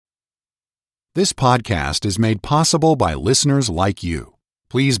This podcast is made possible by listeners like you.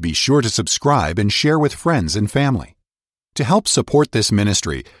 Please be sure to subscribe and share with friends and family. To help support this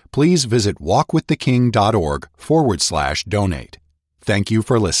ministry, please visit walkwiththeking.org/donate. Thank you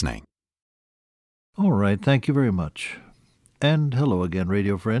for listening. All right, thank you very much. And hello again,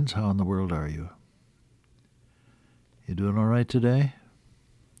 radio friends. How in the world are you? You doing all right today?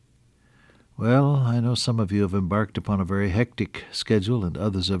 Well, I know some of you have embarked upon a very hectic schedule, and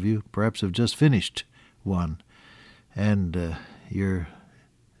others of you perhaps have just finished one, and you're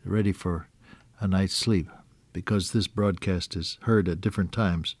ready for a night's sleep, because this broadcast is heard at different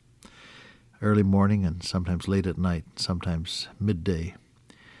times, early morning and sometimes late at night, sometimes midday.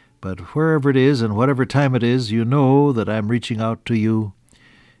 But wherever it is and whatever time it is, you know that I'm reaching out to you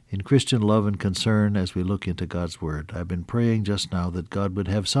in Christian love and concern as we look into God's Word. I've been praying just now that God would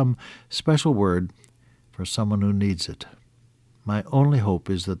have some special word for someone who needs it. My only hope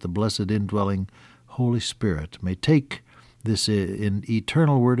is that the blessed indwelling Holy Spirit may take this in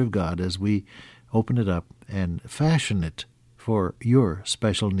eternal Word of God as we open it up and fashion it for your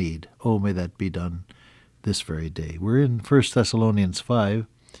special need. Oh, may that be done this very day. We're in 1 Thessalonians 5,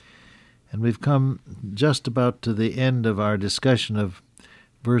 and we've come just about to the end of our discussion of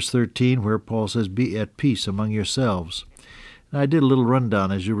verse 13, where Paul says, "Be at peace among yourselves." And I did a little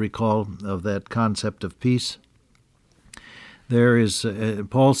rundown, as you recall, of that concept of peace. There is,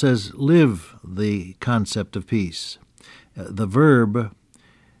 Paul says, live the concept of peace. The verb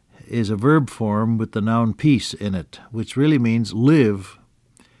is a verb form with the noun peace in it, which really means live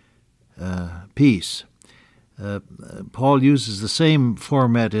peace. Paul uses the same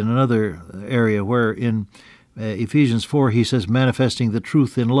format in another area where in Ephesians 4, he says, manifesting the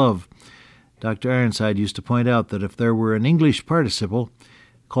truth in love. Dr. Ironside used to point out that if there were an English participle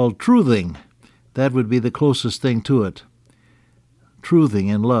called truthing, that would be the closest thing to it. Truthing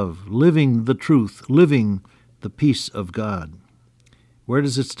in love, living the truth, living the peace of God. Where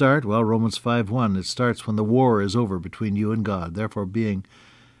does it start? Well, Romans 5:1, it starts when the war is over between you and God. Therefore, being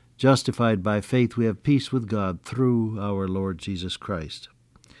justified by faith, we have peace with God through our Lord Jesus Christ.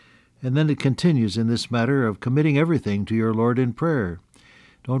 And then it continues in this matter of committing everything to your Lord in prayer.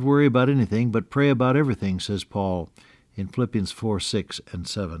 Don't worry about anything, but pray about everything, says Paul in Philippians 4:6 and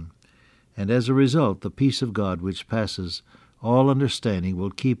 7. And as a result, the peace of God, which passes all understanding,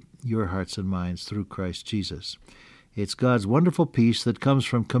 will keep your hearts and minds through Christ Jesus. It's God's wonderful peace that comes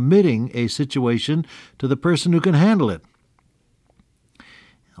from committing a situation to the person who can handle it.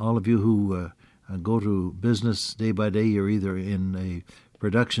 All of you who go to business day by day, you're either in a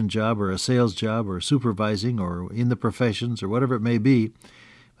production job or a sales job or supervising or in the professions or whatever it may be.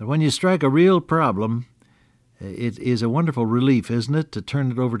 But when you strike a real problem, it is a wonderful relief, isn't it, to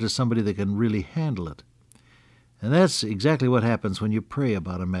turn it over to somebody that can really handle it. And that's exactly what happens when you pray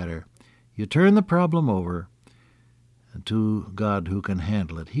about a matter. You turn the problem over to God who can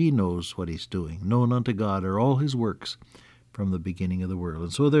handle it. He knows what he's doing. Known unto God are all his works from the beginning of the world.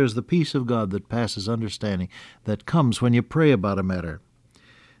 And so there's the peace of God that passes understanding that comes when you pray about a matter.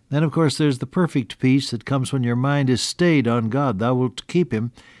 Then, of course, there's the perfect peace that comes when your mind is stayed on God. Thou wilt keep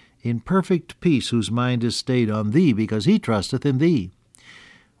him in perfect peace whose mind is stayed on thee, because he trusteth in thee.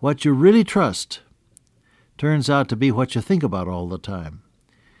 What you really trust turns out to be what you think about all the time.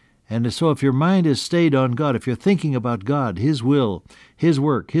 And so if your mind is stayed on God, if you're thinking about God, his will, his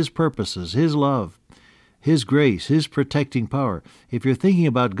work, his purposes, his love, his grace, his protecting power, if you're thinking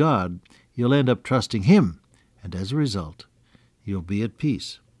about God, you'll end up trusting him. And as a result, you'll be at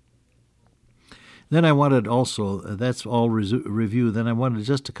peace. Then I wanted also, that's all review, then I wanted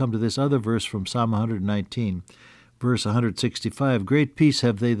just to come to this other verse from Psalm 119, verse 165. Great peace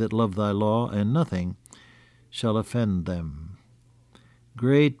have they that love thy law, and nothing shall offend them.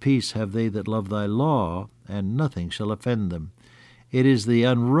 Great peace have they that love thy law, and nothing shall offend them. It is the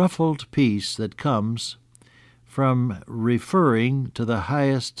unruffled peace that comes from referring to the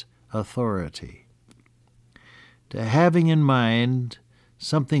highest authority, to having in mind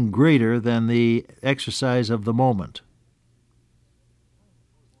something greater than the exercise of the moment.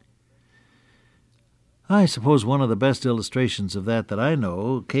 I suppose one of the best illustrations of that I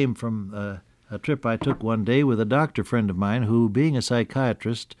know came from a trip I took one day with a doctor friend of mine who, being a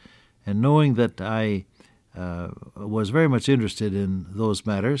psychiatrist and knowing that I was very much interested in those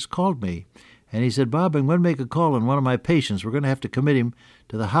matters, called me. And he said, "Bob, I'm going to make a call on one of my patients. We're going to have to commit him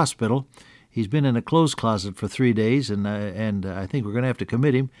to the hospital. He's been in a clothes closet for 3 days, and I think we're going to have to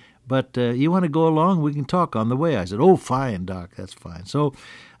commit him. But you want to go along? We can talk on the way." I said, "Oh, fine, Doc, that's fine." So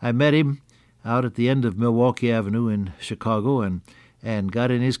I met him out at the end of Milwaukee Avenue in Chicago and got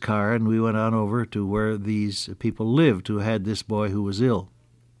in his car, and we went on over to where these people lived who had this boy who was ill.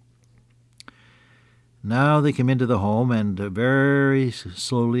 Now they came into the home, and very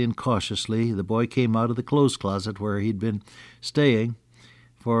slowly and cautiously the boy came out of the clothes closet where he'd been staying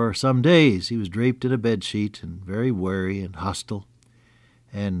for some days. He was draped in a bedsheet and very wary and hostile.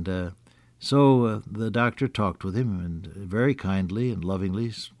 And so the doctor talked with him and very kindly and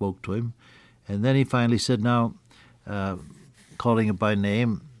lovingly spoke to him. And then he finally said, now, calling him by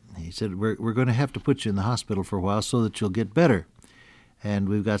name, he said, we're going to have to put you in the hospital for a while so that you'll get better. And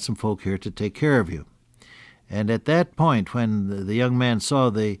we've got some folk here to take care of you. And at that point, when the young man saw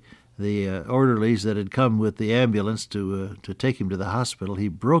the orderlies that had come with the ambulance to take him to the hospital, he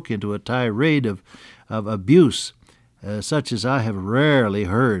broke into a tirade of abuse, such as I have rarely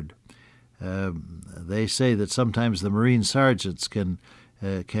heard. They say that sometimes the Marine sergeants can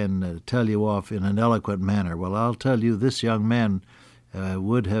tell you off in an eloquent manner. Well, I'll tell you, this young man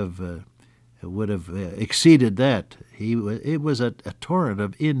would have exceeded that. It was a torrent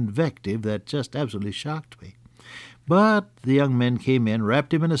of invective that just absolutely shocked me. But the young men came in,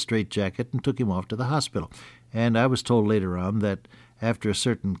 wrapped him in a straitjacket, and took him off to the hospital. And I was told later on that after a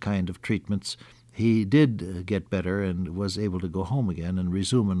certain kind of treatments, he did get better and was able to go home again and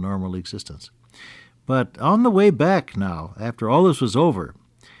resume a normal existence. But on the way back now, after all this was over,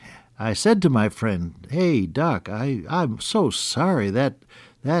 I said to my friend, "Hey, Doc, I'm so sorry that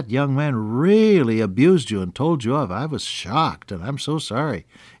young man really abused you and told you off. I was shocked, and I'm so sorry."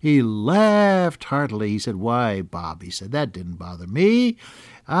 He laughed heartily. He said, "Why, Bob," he said, "that didn't bother me.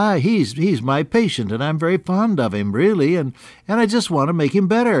 He's my patient, and I'm very fond of him, really, and I just want to make him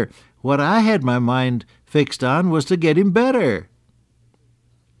better. What I had my mind fixed on was to get him better."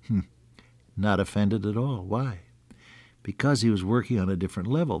 Not offended at all. Why? Because he was working on a different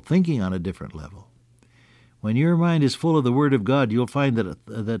level, thinking on a different level. When your mind is full of the Word of God, you'll find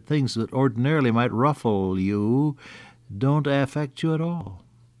that things that ordinarily might ruffle you don't affect you at all.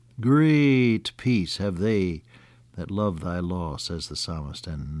 "Great peace have they that love thy law," says the psalmist,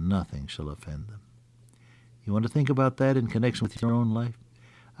 "and nothing shall offend them." You want to think about that in connection with your own life?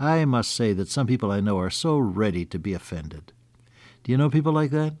 I must say that some people I know are so ready to be offended. Do you know people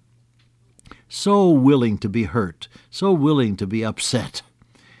like that? So willing to be hurt, so willing to be upset.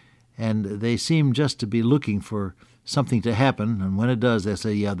 And they seem just to be looking for something to happen, and when it does, they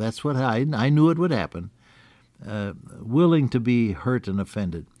say, "Yeah, that's what I knew it would happen." Willing to be hurt and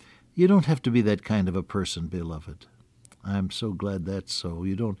offended. You don't have to be that kind of a person, beloved. I'm so glad that's so.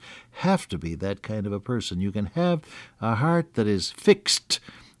 You don't have to be that kind of a person. You can have a heart that is fixed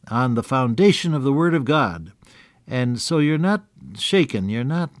on the foundation of the Word of God. And so you're not shaken, you're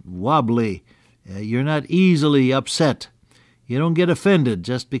not wobbly, you're not easily upset. You don't get offended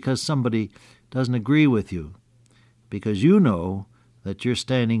just because somebody doesn't agree with you, because you know that you're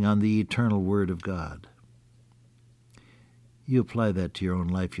standing on the eternal Word of God. You apply that to your own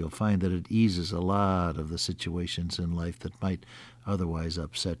life, you'll find that it eases a lot of the situations in life that might otherwise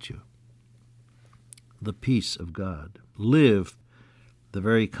upset you. The peace of God. Live, the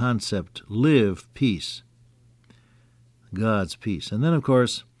very concept, live peace. God's peace. And then, of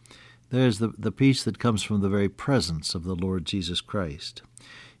course, there's the peace that comes from the very presence of the Lord Jesus Christ.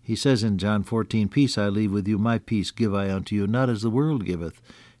 He says in John 14, "Peace I leave with you, my peace give I unto you, not as the world giveth,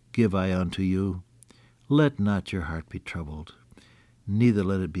 give I unto you. Let not your heart be troubled, neither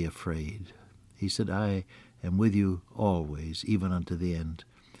let it be afraid." He said, "I am with you always, even unto the end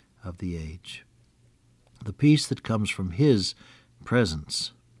of the age." The peace that comes from His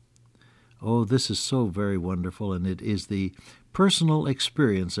presence. Oh, this is so very wonderful, and it is the personal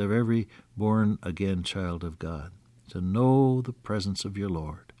experience of every born-again child of God, to know the presence of your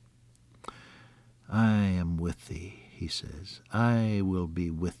Lord. "I am with thee," He says. "I will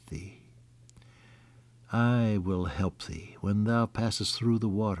be with thee. I will help thee. When thou passest through the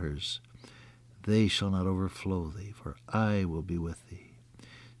waters, they shall not overflow thee, for I will be with thee."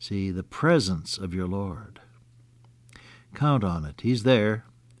 See, the presence of your Lord. Count on it. He's there.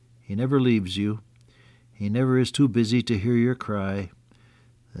 He never leaves you. He never is too busy to hear your cry.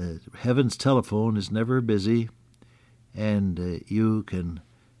 Heaven's telephone is never busy, and you can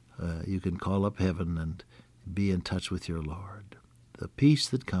call up heaven and be in touch with your Lord. The peace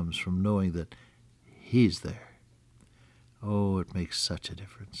that comes from knowing that He's there. Oh, it makes such a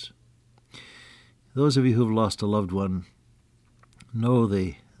difference. Those of you who have lost a loved one know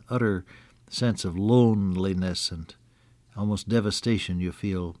the utter sense of loneliness and almost devastation you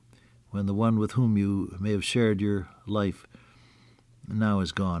feel when the one with whom you may have shared your life now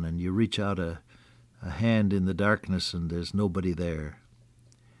is gone, and you reach out a hand in the darkness and there's nobody there.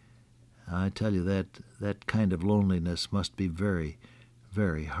 I tell you, that kind of loneliness must be very,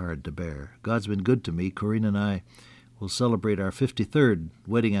 very hard to bear. God's been good to me. Corinne and I We'll celebrate our 53rd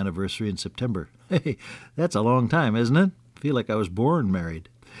wedding anniversary in September. Hey, that's a long time, isn't it? I feel like I was born married.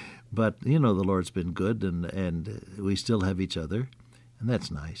 But, the Lord's been good, and we still have each other, and that's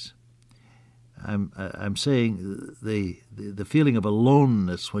nice. I'm saying the feeling of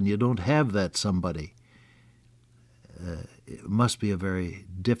aloneness when you don't have that somebody, it must be a very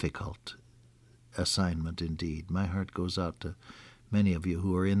difficult assignment indeed. My heart goes out to many of you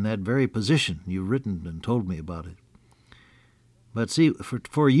who are in that very position. You've written and told me about it. But see,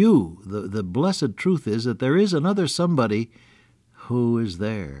 for you, the blessed truth is that there is another somebody who is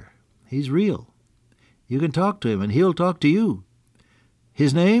there. He's real. You can talk to him, and he'll talk to you.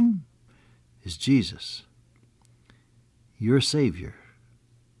 His name is Jesus. Your Savior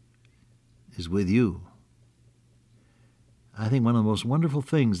is with you. I think one of the most wonderful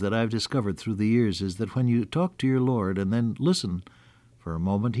things that I've discovered through the years is that when you talk to your Lord and then listen for a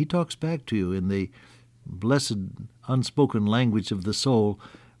moment, he talks back to you in the blessed unspoken language of the soul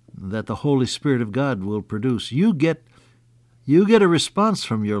that the Holy Spirit of God will produce. You get a response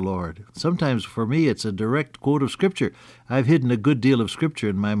from your Lord. Sometimes for me it's a direct quote of Scripture. I've hidden a good deal of Scripture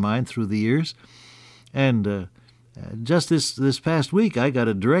in my mind through the years. And just this past week I got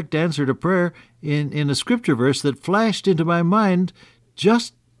a direct answer to prayer in a Scripture verse that flashed into my mind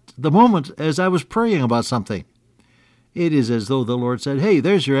just the moment as I was praying about something. It is as though the Lord said, "Hey,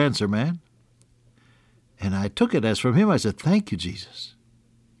 there's your answer, man." And I took it as from him. I said, "Thank you, Jesus."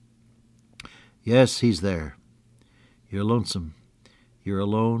 Yes, he's there. You're lonesome. You're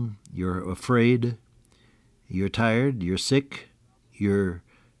alone. You're afraid. You're tired. You're sick. You're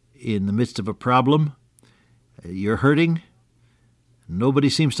in the midst of a problem. You're hurting. Nobody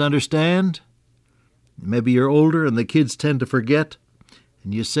seems to understand. Maybe you're older and the kids tend to forget.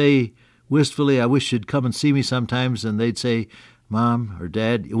 And you say wistfully, "I wish you'd come and see me sometimes." And they'd say, "Mom or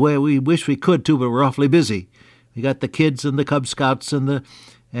Dad, well, we wish we could too, but we're awfully busy. We got the kids and the Cub Scouts and the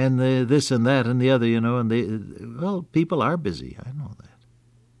this and that and the other, and people are busy. I know that.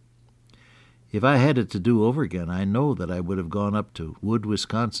 If I had it to do over again, I know that I would have gone up to Wood,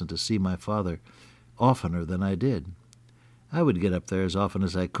 Wisconsin to see my father oftener than I did. I would get up there as often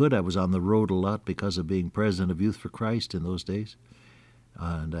as I could. I was on the road a lot because of being president of Youth for Christ in those days.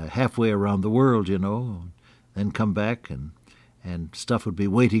 And halfway around the world, then come back and stuff would be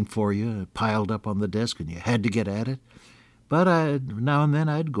waiting for you, piled up on the desk, and you had to get at it. But now and then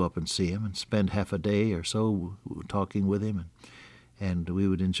I'd go up and see him and spend half a day or so talking with him, and we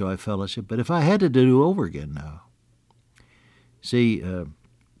would enjoy fellowship. But if I had to do over again now, see,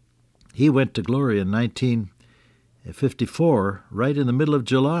 he went to glory in 1954, right in the middle of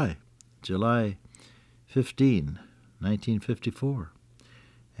July 15, 1954.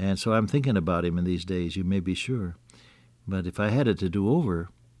 And so I'm thinking about him in these days, you may be sure. But if I had it to do over,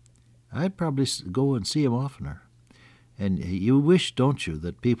 I'd probably go and see him oftener. And you wish, don't you,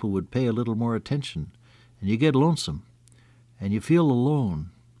 that people would pay a little more attention, and you get lonesome, and you feel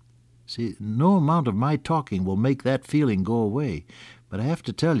alone. See, no amount of my talking will make that feeling go away. But I have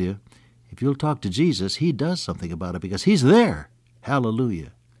to tell you, if you'll talk to Jesus, he does something about it because he's there.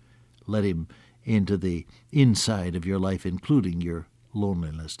 Hallelujah. Let him into the inside of your life, including your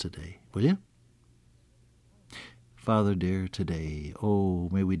loneliness today. Will you? Father dear, today,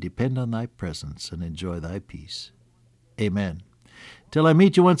 may we depend on thy presence and enjoy thy peace. Amen. Till I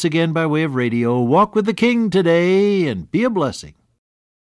meet you once again by way of radio, walk with the King today and be a blessing.